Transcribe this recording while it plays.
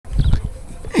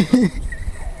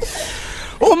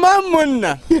Oh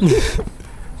mamona.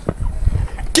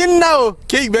 Kin now,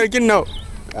 cake bear kin now.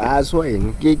 Ah,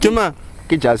 swing. Kima,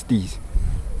 Ke Justice.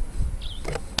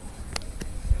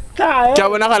 kya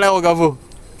bona kala go ka fo.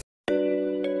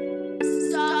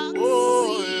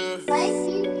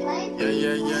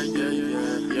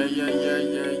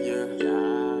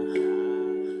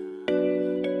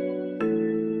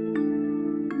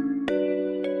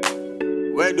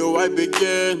 Where do I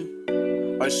begin?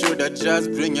 Or should I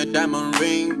just bring a diamond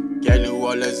ring? Girl, you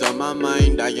always on my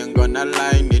mind, I ain't gonna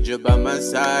lie, need you by my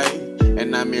side.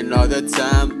 And I mean all the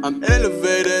time, I'm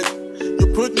elevated.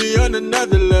 You put me on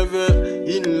another level.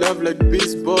 In love like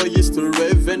Beast Boy used to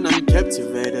rave, and I'm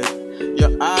captivated.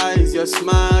 Your eyes, your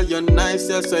smile, your nice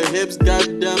ass, your hips,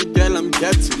 goddamn girl, I'm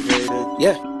captivated.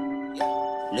 Yeah,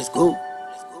 let's go.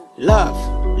 Love,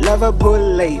 lovable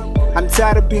lady. I'm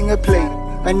tired of being a play.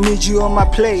 I need you on my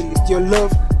playlist. Your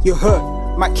love, your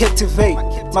hurt, my captivate.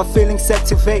 My feelings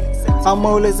activate. I'm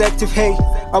always active, hey.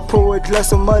 I pour a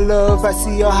glass of my love. I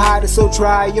see your heart is so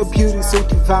dry, your beauty so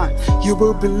divine. You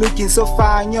will be looking so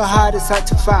fine, your heart is hard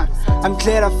to find. I'm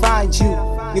glad I find you.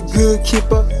 You're good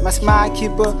keeper, my smile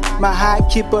keeper, my heart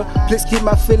keeper. Please keep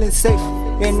my feelings safe,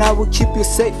 and I will keep you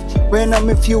safe. When I'm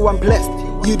with you, I'm blessed.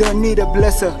 You don't need a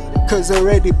blesser, cause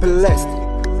already blessed.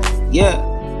 Yeah,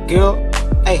 girl,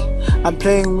 hey, I'm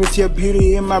playing with your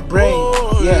beauty in my brain.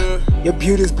 Yeah, your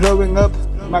beauty's blowing up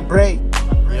my brain.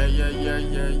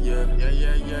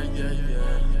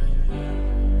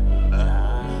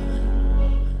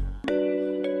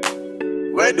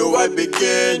 Where do I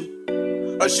begin?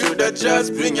 Or should I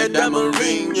just bring a diamond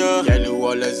ring? Yeah, girl, you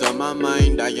always on my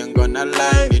mind, I ain't gonna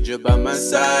lie, need you by my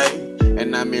side.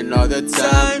 And I mean all the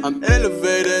time, I'm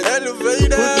elevated. You put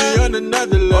me on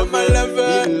another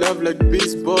level. In love like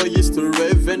Beast Boy used to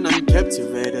rave, and I'm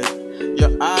captivated.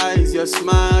 Your eyes, your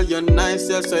smile, your nice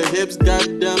ass, your hips,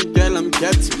 goddamn girl, I'm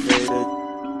captivated.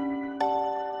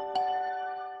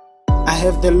 I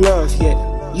have the love,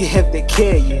 yeah. You have the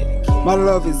care, yeah. My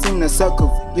love is in a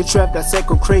circle. You drive that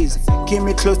circle crazy. Get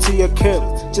me close to your curve.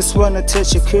 Just wanna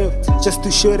touch your curve, just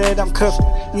to show that I'm cuffed.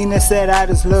 Innocent I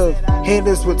just love.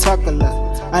 Haters will talk a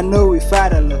lot. I know we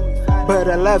fight a lot, but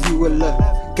I love you a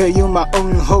lot. Girl, you my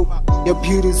only hope. Your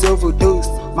beauty's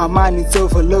overdosed. My mind is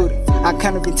overloaded. I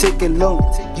can't even take it alone.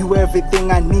 You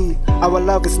everything I need. Our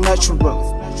love is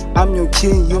natural. I'm your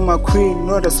king, you my queen,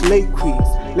 not a slave queen.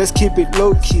 Let's keep it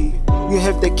low key. You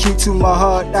have the key to my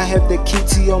heart, I have the key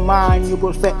to your mind. You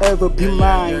will forever be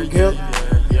mine, girl.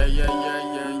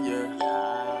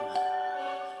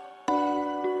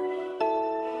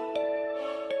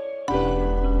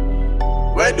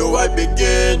 Where do I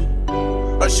begin?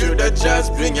 Or should I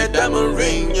just bring a diamond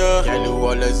ring? Yeah, girl, you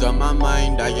always on my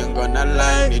mind, I ain't gonna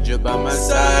lie, need you by my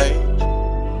side.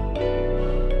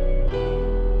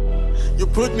 You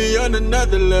put me on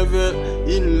another level.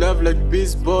 In love like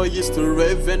Beast Boy used to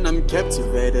rave, and I'm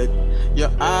captivated. Your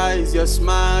eyes, your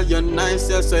smile, your nice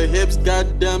ass, your hips,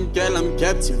 goddamn girl, I'm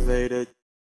captivated.